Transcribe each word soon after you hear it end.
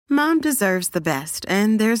Mom deserves the best,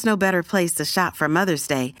 and there's no better place to shop for Mother's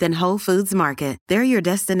Day than Whole Foods Market. They're your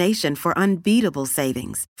destination for unbeatable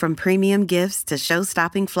savings, from premium gifts to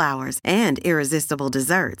show-stopping flowers and irresistible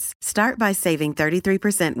desserts. Start by saving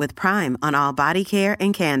 33% with Prime on all body care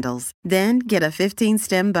and candles. Then get a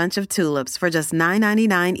 15-stem bunch of tulips for just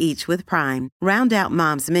 $9.99 each with Prime. Round out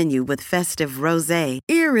Mom's menu with festive rosé,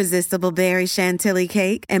 irresistible berry chantilly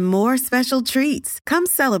cake, and more special treats. Come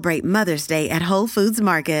celebrate Mother's Day at Whole Foods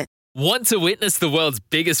Market. Want to witness the world's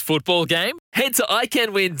biggest football game? Head to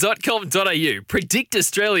iCanWin.com.au, predict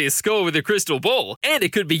Australia's score with a crystal ball, and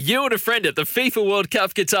it could be you and a friend at the FIFA World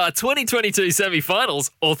Cup Qatar 2022 semi-finals,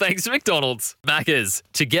 all thanks to McDonald's. Maccas,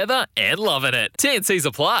 together and loving it. TNCs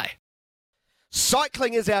apply.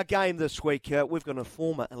 Cycling is our game this week. We've got a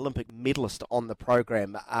former Olympic medalist on the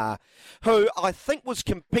program who I think was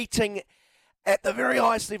competing at the very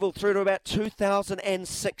highest level through to about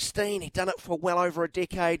 2016. He'd done it for well over a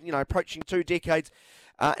decade, approaching 2 decades.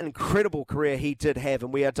 An incredible career he did have,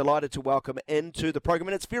 and we are delighted to welcome into the program.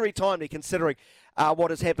 And it's very timely considering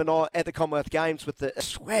what has happened at the Commonwealth Games with the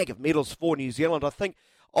swag of medals for New Zealand. I think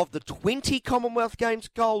of the 20 Commonwealth Games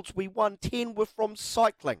golds we won, 10 were from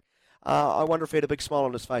cycling. I wonder if he had a big smile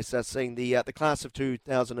on his face seeing the class of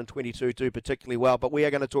 2022 do particularly well. But we are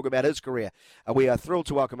going to talk about his career. We are thrilled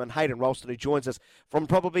to welcome in Hayden Roulston, who joins us from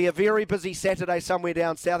probably a very busy Saturday somewhere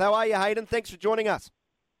down south. How are you, Hayden? Thanks for joining us.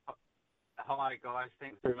 Hi, guys.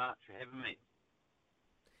 Thanks very much for having me.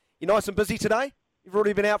 You're nice and busy today? You've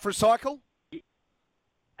already been out for a cycle?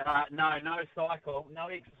 No cycle, no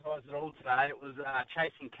exercise at all today. It was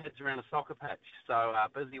chasing kids around a soccer pitch, so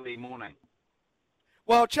busy wee morning.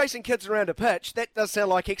 Well, chasing kids around a pitch, that does sound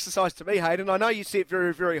like exercise to me, Hayden. I know you set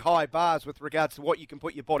very, very high bars with regards to what you can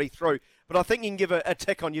put your body through, but I think you can give a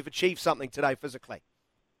tick on you've achieved something today physically.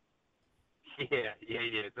 Yeah.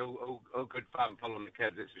 It's all good fun following the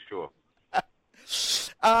kids, that's for sure.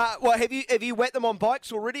 Well, have you wet them on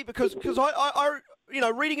bikes already? Because I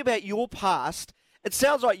reading about your past, it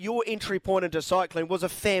sounds like your entry point into cycling was a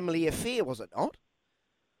family affair, was it not?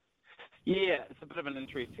 Yeah, it's a bit of an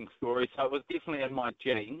interesting story. So it was definitely in my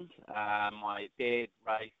genes. My dad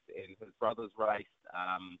raced and his brothers raced.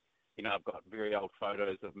 I've got very old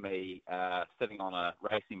photos of me sitting on a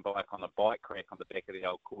racing bike on a bike rack on the back of the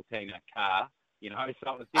old Cortina car. So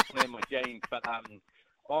it was definitely in my genes. But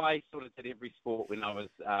I sort of did every sport when I was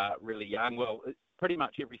really young. Well, pretty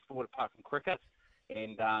much every sport apart from cricket.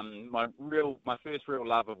 And my first real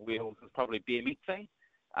love of wheels was probably BMXing.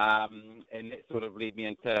 And that sort of led me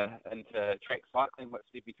into track cycling, which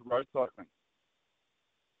led me to road cycling.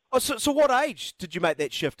 Oh, so what age did you make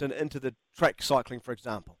that shift into the track cycling, for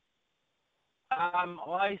example?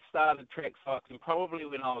 I started track cycling probably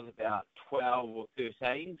when I was about 12 or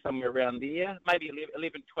 13, somewhere around there, maybe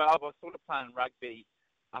 11, 12. I was sort of playing rugby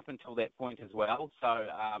up until that point as well. So,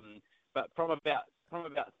 but from about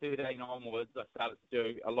 13 onwards, I started to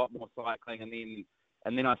do a lot more cycling, and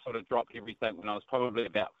then I sort of dropped everything when I was probably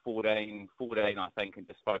about 14, I think, and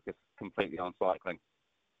just focused completely on cycling.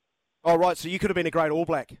 Oh, right. So you could have been a great All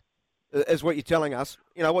Black, is what you're telling us.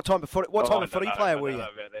 What type of footy player were you? I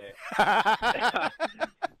don't know about that.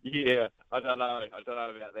 Yeah, I don't know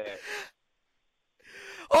about that.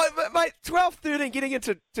 Oh, mate, 12, 13, getting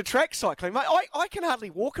into track cycling. Mate, I can hardly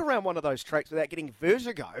walk around one of those tracks without getting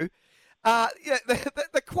vertigo.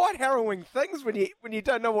 They're quite harrowing things when you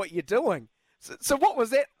don't know what you're doing. So what was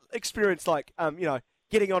that experience like,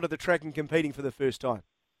 getting onto the track and competing for the first time?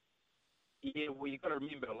 Yeah, well, you've got to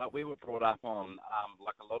remember, we were brought up on,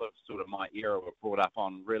 a lot of sort of my era were brought up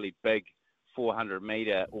on really big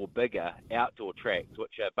 400-metre or bigger outdoor tracks,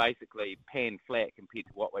 which are basically pan flat compared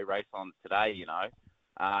to what we race on today,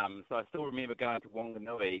 So I still remember going to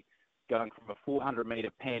Wanganui, going from a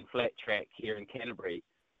 400-metre pan flat track here in Canterbury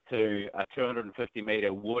to a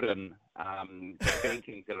 250-metre wooden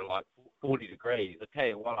bankings that are like 40 degrees. I tell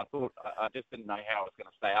you what, I just didn't know how I was going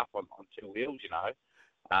to stay up on 2 wheels,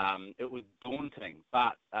 It was daunting.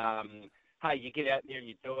 But, hey, you get out there and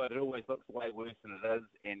you do it. It always looks way worse than it is.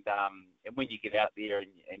 And when you get out there and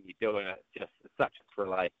you're doing it, it's such a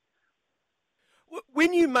thrill, eh?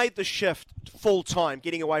 When you made the shift full-time,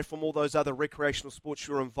 getting away from all those other recreational sports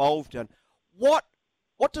you're involved in, what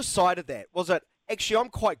decided that? Was it, actually, I'm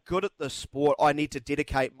quite good at this sport, I need to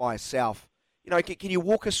dedicate myself? Can you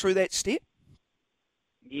walk us through that step?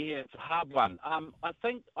 Yeah, it's a hard one. I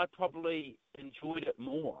think I probably enjoyed it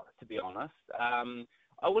more, to be honest.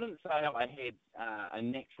 I wouldn't say I had a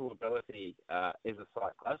natural ability as a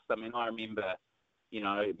cyclist. I mean, I remember,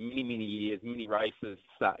 many years, many races,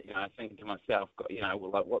 thinking to myself,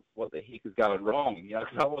 what the heck is going wrong?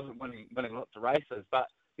 Because I wasn't winning lots of races. But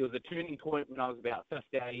there was a turning point when I was about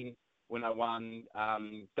 15 when I won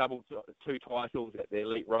two titles at the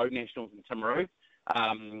Elite Road Nationals in Timaru,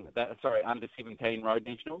 under 17 Road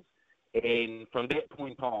Nationals. And from that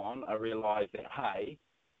point on, I realised that, hey,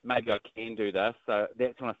 maybe I can do this. So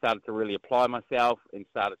that's when I started to really apply myself and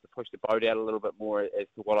started to push the boat out a little bit more as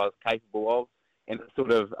to what I was capable of. And it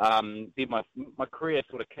sort of, then my career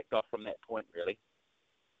sort of kicked off from that point, really.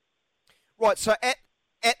 Right, so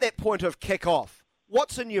at that point of kick-off,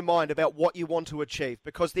 what's in your mind about what you want to achieve?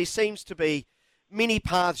 Because there seems to be many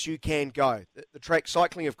paths you can go. The track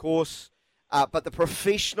cycling, of course, but the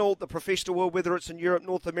professional world, whether it's in Europe,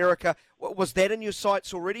 North America, was that in your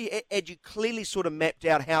sights already? Had you clearly sort of mapped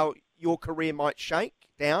out how your career might shake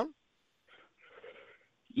down?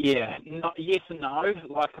 Yeah, yes and no.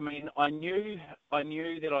 Like, I mean, I knew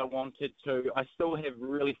that I wanted to. I still have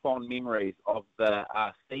really fond memories of the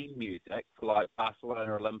theme music for like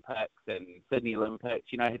Barcelona Olympics and Sydney Olympics.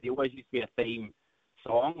 You know, there always used to be a theme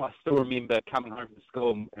song. I still remember coming home from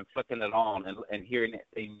school and flicking it on and hearing that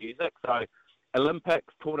theme music. So,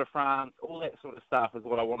 Olympics, Tour de France, all that sort of stuff is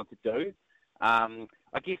what I wanted to do.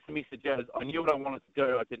 I guess the message is I knew what I wanted to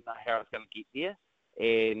do. I didn't know how I was going to get there.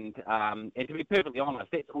 And to be perfectly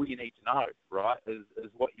honest, that's all you need to know, right, is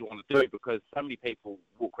what you want to do, because so many people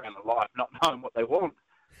walk around in life not knowing what they want.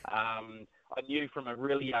 I knew from a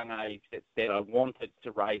really young age that I wanted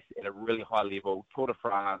to race at a really high level. Tour de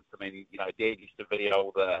France, I mean, you know, Dad used to video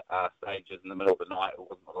all the stages in the middle of the night. It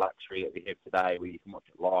wasn't the luxury that we have today where you can watch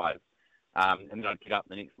it live. And then I'd get up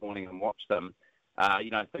the next morning and watch them.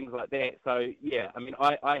 You know, things like that. So, yeah, I mean,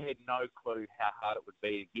 I had no clue how hard it would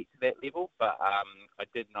be to get to that level, but I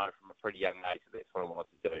did know from a pretty young age that that's what I wanted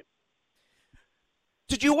to do.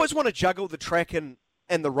 Did you always want to juggle the track and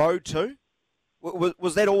the road too?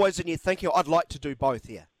 Was that always in your thinking? I'd like to do both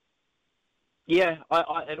here. Yeah,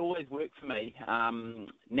 it always worked for me.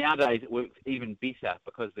 Nowadays it works even better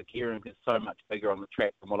because the gearing is so much bigger on the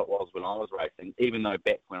track than what it was when I was racing, even though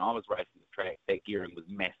back when I was racing the track, that gearing was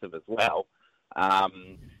massive as well.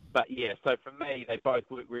 But yeah, so for me, they both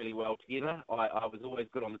work really well together. I was always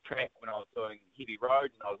good on the track when I was doing heavy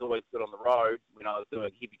road, and I was always good on the road when I was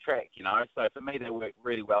doing heavy track, you know. So for me, they work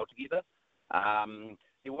really well together.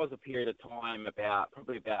 There was a period of time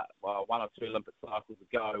probably about one or two Olympic cycles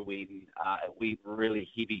ago when it went really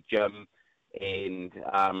heavy gym, and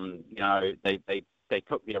you know, they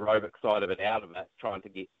took the aerobic side of it out of it, trying to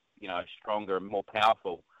get, you know, stronger and more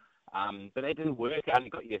powerful. But that didn't work. It only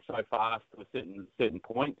got you so fast to a certain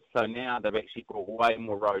point. So now they've actually brought way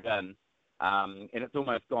more road in, and it's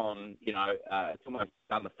almost gone, you know, it's almost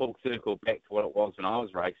done the full circle back to what it was when I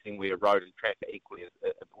was racing, where road and track are equally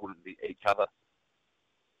as important to each other.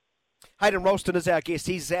 Hayden Roulston is our guest.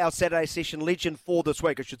 He's our Saturday session legend for this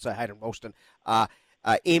week. I should say Hayden Roulston,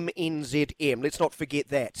 MNZM. Let's not forget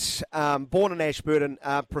that. Born in Ashburton,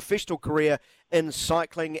 professional career in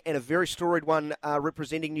cycling and a very storied one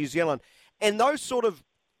representing New Zealand. And those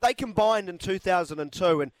they combined in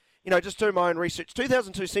 2002. And, you know, just doing my own research,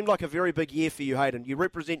 2002 seemed like a very big year for you, Hayden. You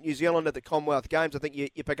represent New Zealand at the Commonwealth Games. I think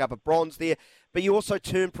you pick up a bronze there. But you also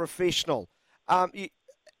turn professional. A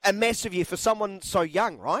massive year for someone so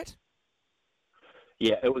young, right?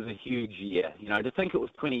 Yeah, it was a huge year. You know, to think it was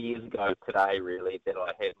 20 years ago today, really, that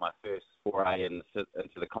I had my first foray into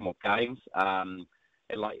the Commonwealth Games. And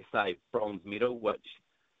like you say, bronze medal, which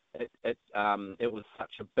it was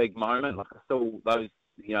such a big moment. Like, those,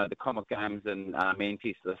 you know, the Commonwealth Games in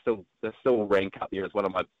Manchester, they still rank up there as one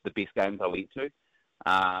of the best games I went to.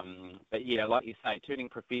 But yeah, like you say, turning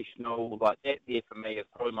professional, like that there for me is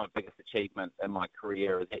probably my biggest achievement in my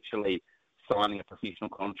career, is actually signing a professional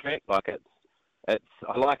contract. Like,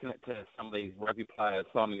 I liken it to some of these rugby players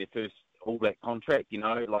signing their first All Black contract, you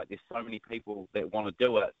know, like there's so many people that want to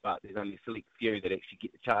do it, but there's only a select few that actually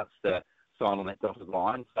get the chance to sign on that dotted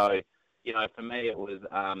line. So, you know, for me, it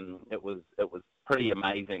was pretty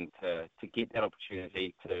amazing to get that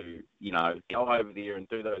opportunity to, you know, go over there and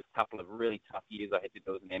do those couple of really tough years I had to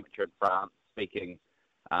do as an amateur in France, speaking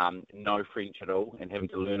no French at all and having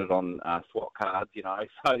to learn it on SWAT cards, you know.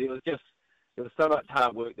 So there was so much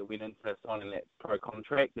hard work that went into signing that pro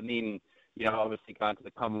contract, and then, you know, obviously going to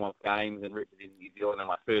the Commonwealth Games and representing New Zealand in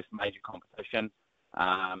my first major competition.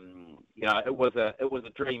 You know, it was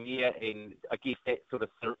a dream year, and I guess that sort of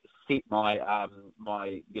set my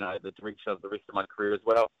you know, the direction of the rest of my career as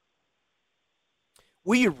well.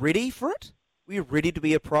 Were you ready for it? Were you ready to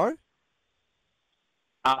be a pro?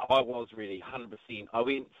 I was ready, 100%. I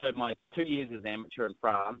went, so my 2 years as an amateur in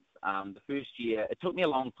France, the first year, it took me a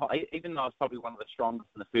long time, even though I was probably one of the strongest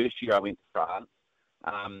in the first year I went to France,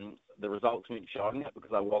 the results weren't showing it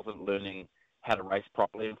because I wasn't learning how to race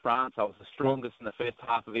properly in France. I was the strongest in the first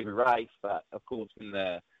half of every race, but of course when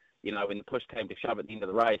the push came to shove at the end of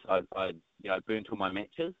the race, I burnt all my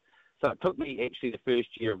matches. So it took me actually the first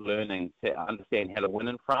year of learning to understand how to win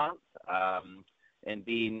in France. And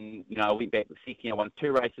then, I went back the second year. I won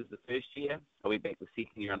 2 races the first year. I went back the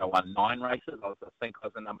second year and I won 9 races. I think I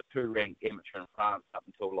was the number 2 ranked amateur in France up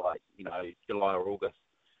until July or August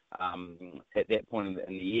at that point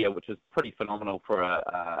in the year, which was pretty phenomenal for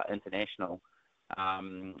a international.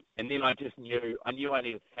 And then I knew I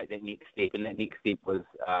needed to take that next step, and that next step was,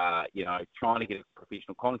 trying to get a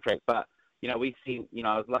professional contract. But, I was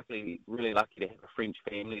really lucky to have a French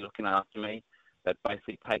family looking after me. They'd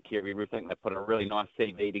basically take care of everything. They put a really nice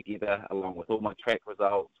CV together along with all my track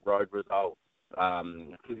results, road results,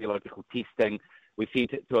 physiological testing. We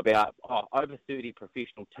sent it to about over 30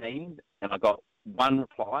 professional teams, and I got one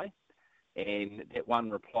reply. And that one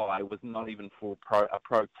reply was not even for a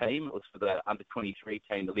pro team. It was for the under-23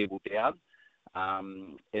 team, the level down.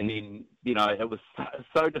 And then, it was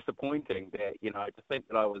so disappointing that, to think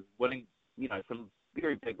that I was winning, some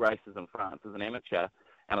very big races in France as an amateur,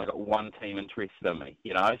 and I got one team interested in me,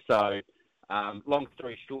 So, long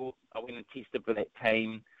story short, I went and tested for that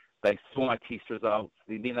team. They saw my test results.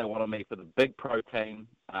 Then they wanted me for the big pro team,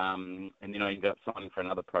 and then I ended up signing for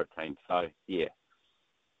another pro team. So, yeah.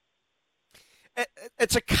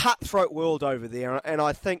 It's a cutthroat world over there, and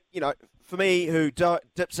I think, for me who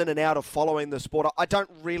dips in and out of following the sport, I don't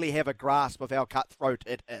really have a grasp of how cutthroat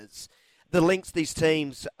it is. The lengths these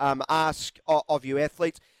teams ask of you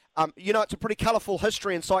athletes. It's a pretty colourful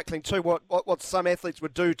history in cycling too, what some athletes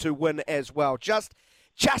would do to win as well. Just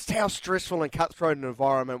how stressful and cutthroat an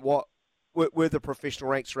environment were the professional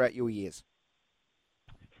ranks throughout your years?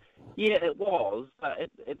 Yeah, it was, but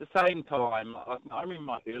at the same time, I remember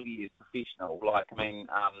my early years professional.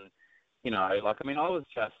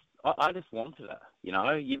 I just wanted it.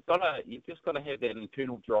 You've just got to have that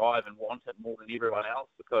internal drive and want it more than everyone else,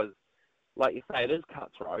 because, like you say, it is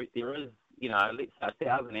cutthroat. There is, let's say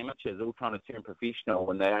 1,000 amateurs all trying to turn professional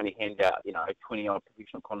when they only hand out, 20 odd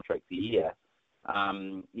professional contracts a year.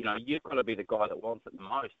 You've got to be the guy that wants it the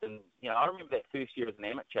most. And I remember that first year as an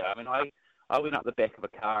amateur. I went up the back of a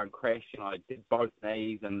car and crashed, and I did both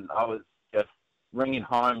knees, and I was just ringing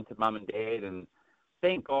home to mum and dad, and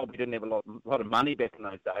thank God we didn't have a lot of money back in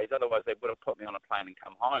those days. Otherwise, they would have put me on a plane and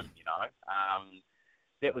come home,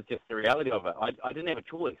 That was just the reality of it. I didn't have a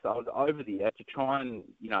choice. I was over there to try and,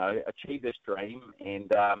 achieve this dream,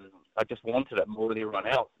 and I just wanted it more than everyone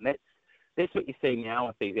else. And that's what you see now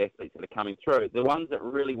with these athletes that are coming through. The ones that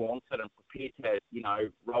really want it and prepared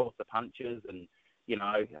to, roll with the punches and,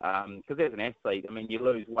 because as an athlete, you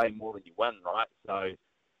lose way more than you win, right? So,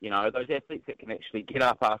 those athletes that can actually get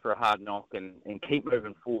up after a hard knock and keep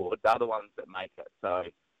moving forward, they're the ones that make it. So,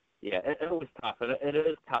 yeah, it was tough, and it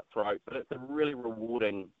is cutthroat, but it's a really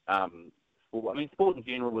rewarding sport. Sport in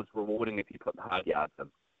general is rewarding if you put the hard yards in.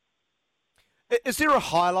 Is there a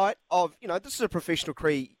highlight of, this is a professional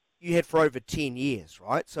career you had for over 10 years,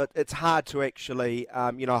 right? So it's hard to actually,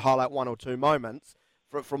 highlight one or two moments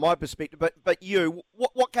from my perspective. But you,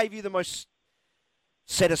 what gave you the most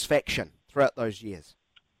satisfaction throughout those years?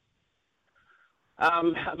 At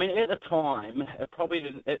the time, it probably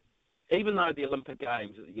didn't. Even though the Olympic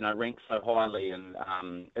Games, ranked so highly, and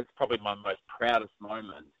it's probably my most proudest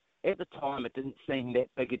moment. At the time, it didn't seem that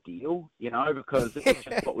big a deal, because it was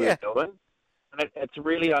just what we were doing. And it's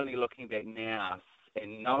really only looking back now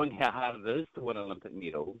and knowing how hard it is to win an Olympic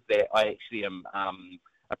medal that I actually am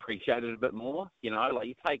appreciate it a bit more. I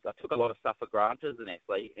took a lot of stuff for granted as an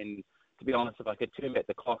athlete, and to be honest, if I could turn back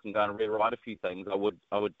the clock and go and rewrite a few things, I would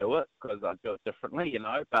do it, because I'd do it differently,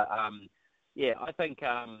 But yeah, I think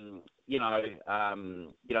the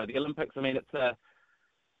Olympics.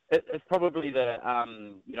 It's probably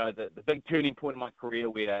the big turning point in my career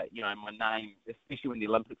where my name, especially when the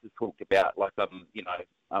Olympics is talked about,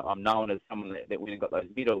 I'm known as someone that went and got those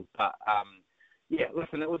medals. But yeah,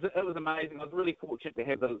 listen, it was amazing. I was really fortunate to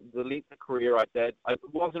have the length of career I did. It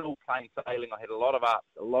wasn't all plain sailing. I had a lot of ups,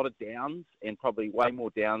 a lot of downs, and probably way more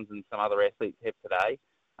downs than some other athletes have today.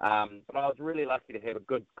 But I was really lucky to have a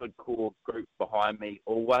good core group behind me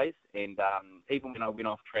always. And even when I went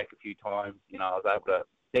off track a few times, I was able to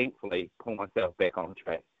thankfully pull myself back on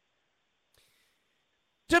track.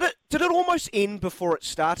 Did it almost end before it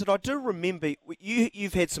started? I do remember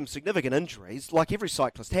you've had some significant injuries, like every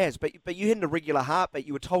cyclist has, but you had an irregular heartbeat.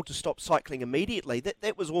 You were told to stop cycling immediately.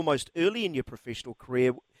 That was almost early in your professional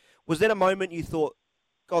career. Was that a moment you thought,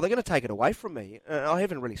 God, they're going to take it away from me? I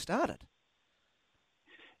haven't really started.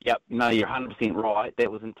 Yep, no, you're 100% right. That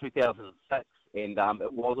was in 2006, and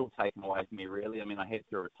it was all taken away from me, really. I had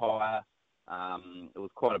to retire. It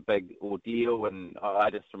was quite a big ordeal, and I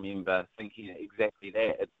just remember thinking exactly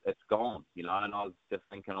that. It's gone, and I was just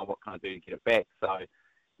thinking, what can I do to get it back? So,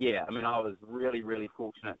 yeah, I mean, I was really, really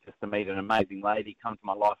fortunate just to meet an amazing lady, come to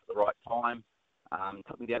my life at the right time,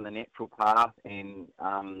 took me down the natural path, and,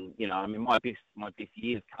 I mean, my best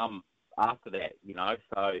years come after that,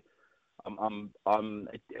 so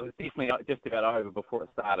it was definitely just about over before it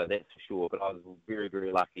started, that's for sure. But I was very,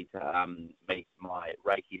 very lucky to meet my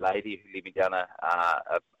Reiki lady who led me down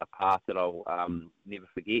a path that I'll never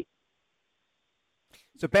forget.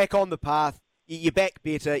 So back on the path, you're back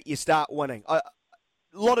better, you start winning. A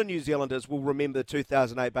lot of New Zealanders will remember the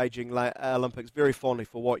 2008 Beijing Olympics very fondly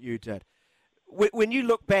for what you did. When you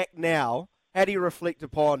look back now, how do you reflect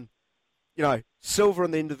upon, silver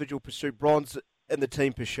in the individual pursuit, bronze in the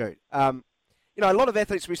team pursuit? A lot of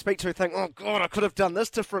athletes we speak to think, oh, God, I could have done this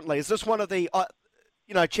differently. Is this one of the,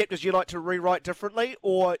 chapters you like to rewrite differently?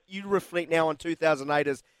 Or you reflect now on 2008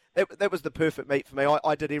 as, that was the perfect meet for me.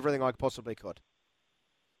 I did everything I possibly could.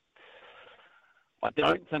 I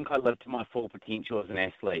don't think I lived to my full potential as an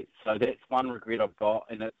athlete. So that's one regret I've got,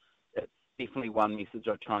 and it's definitely one message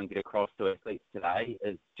I try and get across to athletes today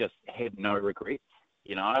is just have no regrets,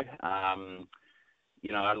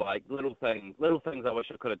 like little things I wish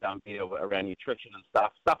I could have done better around nutrition and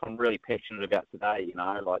stuff I'm really passionate about today,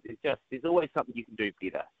 like there's always something you can do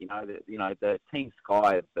better, the Team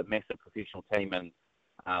Sky, the massive professional team in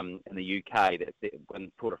the UK, that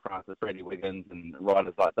when Tour de France with Bradley Wiggins and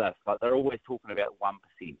riders like this, like they're always talking about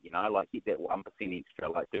 1%, like get that 1%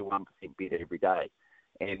 extra, like do 1% better every day,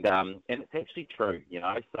 and it's actually true,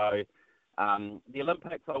 so the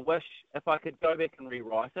Olympics, I wish if I could go back and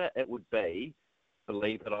rewrite it, it would be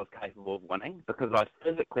believe that I was capable of winning, because I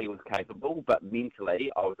physically was capable, but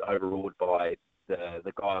mentally I was overawed by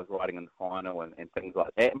the guys riding in the final and things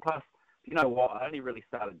like that. And plus, you know what, I only really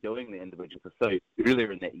started doing the individual pursuit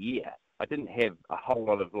earlier in that year. I didn't have a whole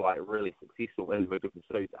lot of like really successful individual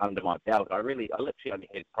pursuits under my belt. I literally only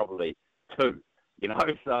had probably 2,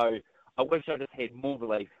 so I wish I just had more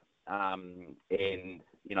belief, and then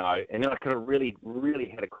I could have really, really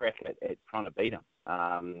had a crack at trying to beat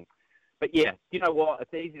him. But yeah, you know what?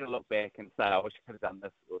 It's easy to look back and say, I wish I could have done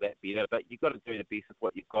this or that better, but you've got to do the best of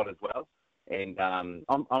what you've got as well. And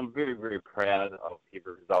I'm very, very proud of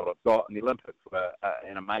every result I've got. And the Olympics were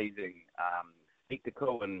an amazing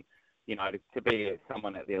spectacle. And, to be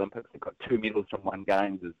someone at the Olympics that got 2 medals from 1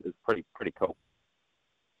 Games is pretty cool.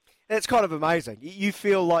 It's kind of amazing. You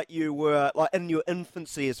feel like you were like in your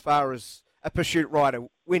infancy as far as a pursuit rider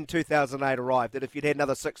when 2008 arrived, that if you'd had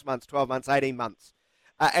another 6 months, 12 months, 18 months,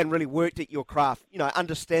 and really worked at your craft,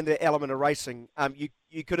 understand the element of racing,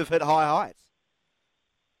 you could have hit high heights.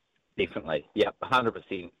 Definitely, yeah,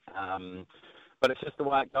 100%. But it's just the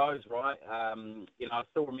way it goes, right? I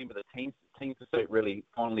still remember the team pursuit really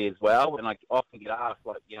fondly as well, and I often get asked,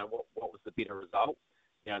 like, what was the better result?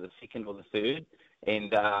 The second or the third?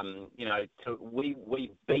 And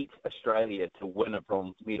we beat Australia to win a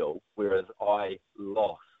bronze medal, whereas I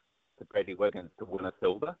lost to Bradley Wiggins to win a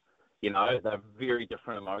silver. They're very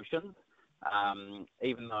different emotions.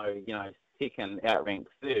 Even though, second outranked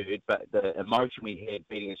third, but the emotion we had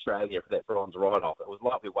beating Australia for that bronze ride-off, it was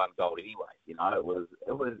like we won gold anyway. It was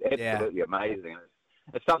absolutely amazing.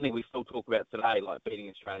 It's something we still talk about today, like beating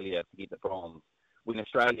Australia to get the bronze, when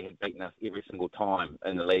Australia had beaten us every single time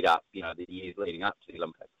in the lead up, the years leading up to the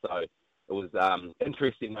Olympics. So it was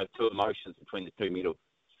interesting, those two emotions between the 2 medals.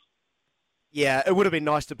 Yeah, it would have been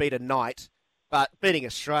nice to beat a knight, but beating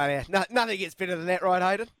Australia, nothing gets better than that, right,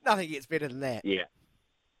 Hayden? Nothing gets better than that. Yeah,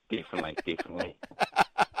 definitely.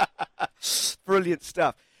 Brilliant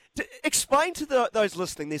stuff. Explain to those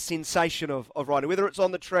listening the sensation of riding, whether it's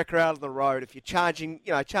on the track or out on the road. If you're charging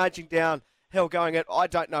downhill, going at, I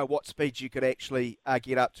don't know what speeds you could actually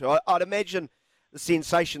get up to. I'd imagine the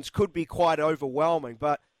sensations could be quite overwhelming,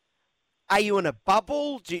 but are you in a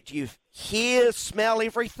bubble? Do you hear, smell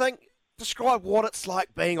everything? Describe what it's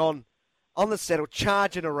like being on the saddle,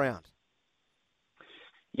 charging around.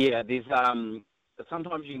 Yeah, there's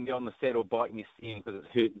sometimes you can get on the saddle biting your stem because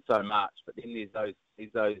it's hurting so much, but then there's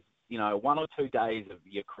those 1 or 2 days of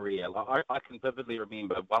your career. Like I can vividly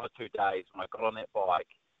remember 1 or 2 days when I got on that bike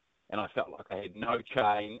and I felt like I had no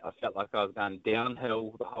chain. I felt like I was going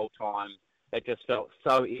downhill the whole time. It just felt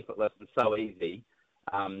so effortless and so easy.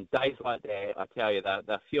 Days like that, I tell you,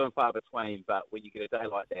 they're few and far between, but when you get a day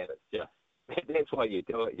like that, it's just, that's why you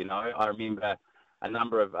do it, I remember a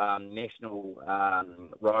number of national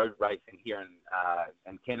road racing here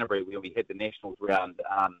in Canterbury where we had the nationals round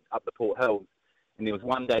up the Port Hills, and there was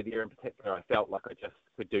one day there in particular I felt like I just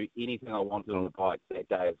could do anything I wanted on the bike that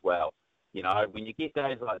day as well. when you get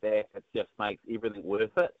days like that, it just makes everything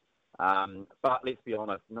worth it. But let's be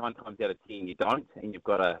honest, 9 times out of 10 you don't, and you've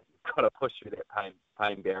got to push through that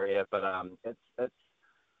pain barrier. But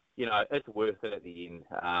it's worth it at the end.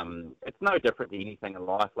 It's no different to anything in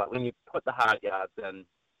life. Like when you put the hard yards in,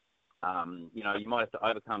 you might have to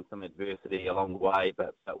overcome some adversity along the way,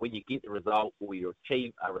 but when you get the result or you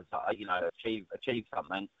achieve a result, achieve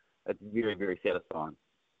something, it's very, very satisfying.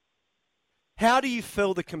 How do you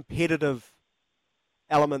feel the competitive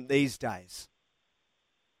element these days?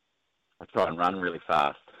 I try and run really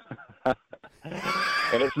fast, and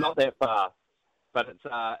it's not that fast, but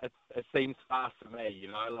it seems fast to me.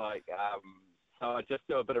 So I just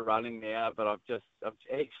do a bit of running now, but I've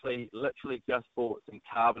actually literally just bought some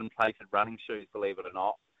carbon-plated running shoes, believe it or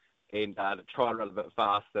not, and to try and run a bit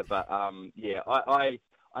faster. But I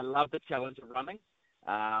love the challenge of running.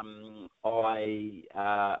 I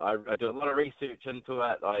do a lot of research into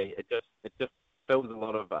it. It just fills a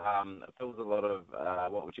lot of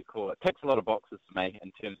what would you call it? Ticks a lot of boxes for me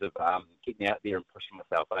in terms of getting out there and pushing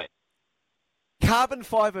myself. Carbon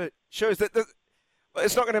fibre shoes that.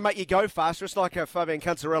 It's not going to make you go faster. It's like a Fabian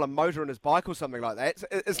Cantarella motor in his bike or something like that.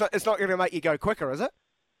 It's not going to make you go quicker, is it?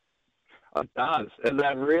 It does. And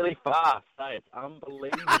they're really fast. It's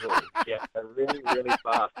unbelievable. Yeah, they're really, really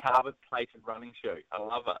fast. Carbon-plated running shoe. I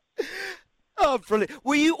love it. Oh, brilliant.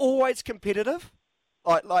 Were you always competitive,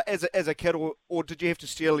 like as a kid, or did you have to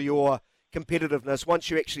steel your competitiveness once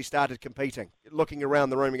you actually started competing? Looking around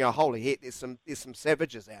the room and go, holy heck, there's some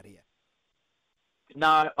savages out here.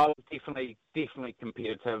 No, I was definitely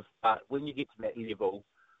competitive, but when you get to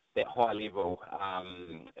that high level,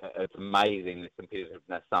 it's amazing the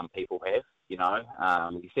competitiveness some people have. You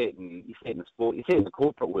see it in the sport, you see it in the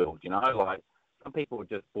corporate world. Like some people are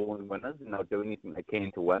just born winners and they'll do anything they can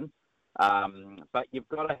to win. But you've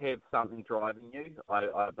got to have something driving you,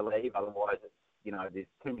 I believe. Otherwise, there's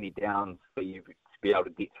too many downs for you to be able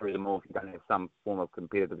to get through them all if you don't have some form of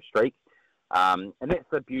competitive streak. And that's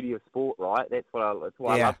the beauty of sport, right? That's why I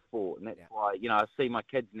love sport, and that's why I see my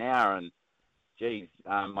kids now, and geez,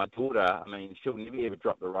 my daughter. I mean, she'll never ever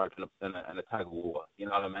drop the rope in a tug of war. You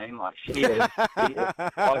know what I mean? Like she is.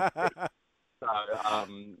 So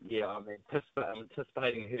I'm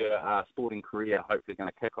anticipating her sporting career. Hopefully, going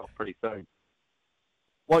to kick off pretty soon.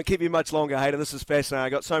 Won't keep you much longer, Hayden. This is fascinating. I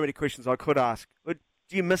got so many questions I could ask. Do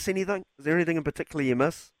you miss anything? Is there anything in particular you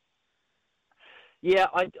miss? Yeah,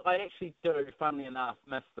 I actually do, funnily enough,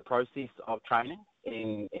 miss the process of training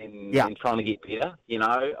and trying to get better.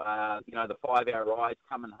 The 5-hour ride,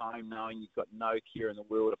 coming home knowing you've got no care in the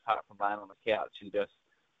world apart from laying on the couch and just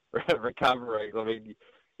recovering. I mean,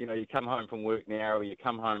 you come home from work now, or you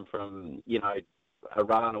come home from, a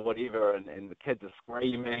run or whatever, and the kids are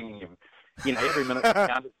screaming, and, every minute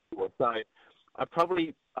counted for. So I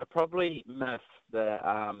probably miss the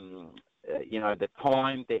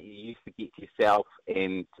time that you used to get to yourself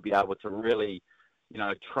and to be able to really,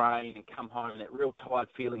 train and come home, that real tired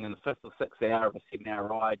feeling in the 5th or 6th hour of a 7-hour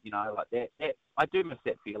ride, like that. I do miss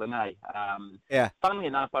that feeling, Funnily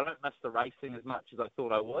enough, I don't miss the racing as much as I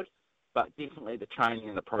thought I would, but definitely the training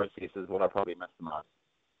and the process is what I probably miss the most.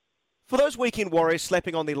 For those weekend warriors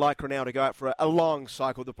slapping on their lycra now to go out for a long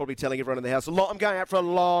cycle, they're probably telling everyone in the house, I'm going out for a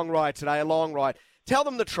long ride today, a long ride. Tell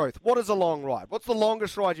them the truth. What is a long ride? What's the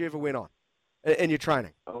longest ride you ever went on in your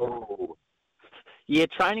training? Oh, yeah,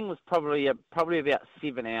 training was probably about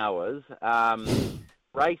 7 hours.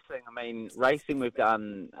 Racing, we've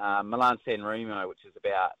done Milan-San Remo, which is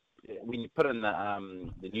about, when you put in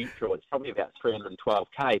the neutral, it's probably about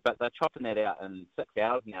 312k, but they're chopping that out in 6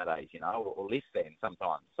 hours nowadays, or less than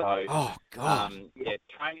sometimes. So, oh God,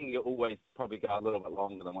 training you always probably go a little bit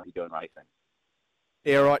longer than what you do in racing.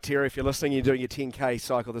 Yeah, right, Terry. If you're listening, you're doing your 10k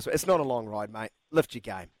cycle this way. It's not a long ride, mate. Lift your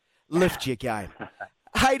game.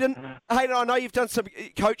 Hayden, I know you've done some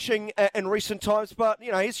coaching in recent times, but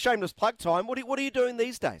it's shameless plug time. What are you doing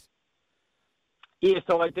these days? Yeah,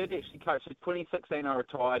 so I did actually coach. In 2016, I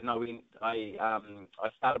retired, and I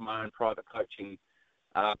started my own private coaching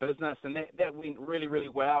business, and that went really, really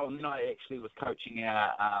well. And then I actually was coaching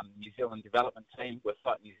our New Zealand development team with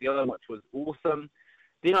Fight New Zealand, which was awesome.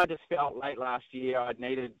 Then I just felt late last year I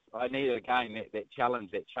needed again that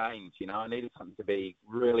challenge, that change. I needed something to be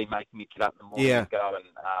really making me get up in the morning and go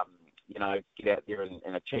and get out there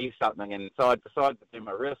and achieve something. And so I decided to do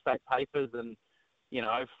my real estate papers, and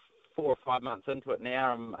 4 or 5 months into it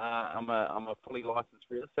now, I'm a fully licensed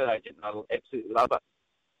real estate agent, and I absolutely love it.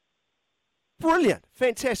 Brilliant,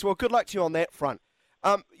 fantastic. Well, good luck to you on that front.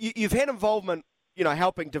 You've had involvement,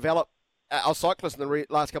 helping develop our cyclists in the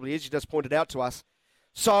last couple of years. You just pointed out to us.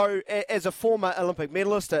 So, as a former Olympic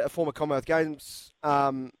medalist, a former Commonwealth Games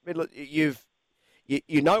medalist,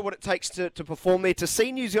 you know what it takes to perform there. To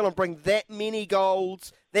see New Zealand bring that many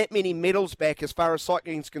golds, that many medals back as far as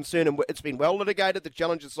cycling is concerned, and it's been well litigated, the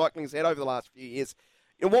challenges cycling's had over the last few years.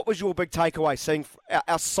 What was your big takeaway, seeing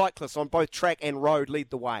our cyclists on both track and road lead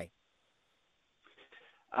the way?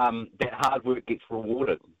 That hard work gets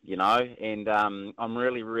rewarded, and I'm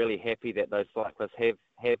really, really happy that those cyclists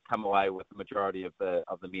have come away with the majority of the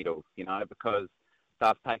medals, because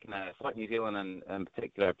they've taken like New Zealand in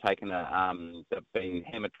particular, they've been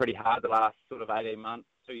hammered pretty hard the last sort of 18 months,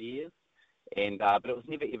 2 years, and but it was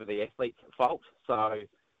never ever the athlete's fault. So,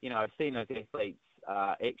 seeing those athletes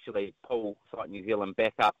actually pull Cycling New Zealand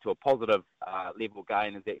back up to a positive level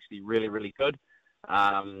gain is actually really, really good.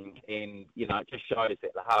 And, it just shows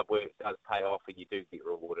that the hard work does pay off and you do get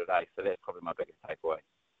rewarded, So that's probably my biggest takeaway.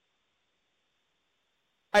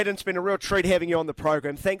 Hayden, it's been a real treat having you on the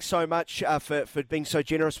program. Thanks so much for being so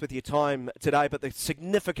generous with your time today, but the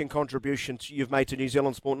significant contributions you've made to New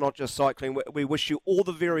Zealand sport, not just cycling. We wish you all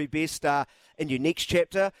the very best in your next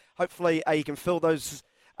chapter. Hopefully you can fill those,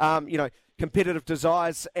 competitive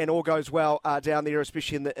desires and all goes well down there,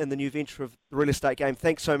 especially in the new venture of the real estate game.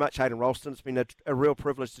 Thanks so much, Hayden Roulston. It's been a real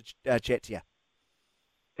privilege to chat to you.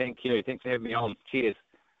 Thank you. Thanks for having me on. Cheers.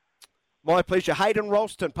 My pleasure. Hayden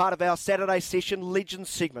Roulston, part of our Saturday Session Legends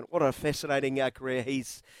segment. What a fascinating career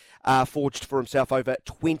he's forged for himself over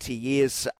 20 years.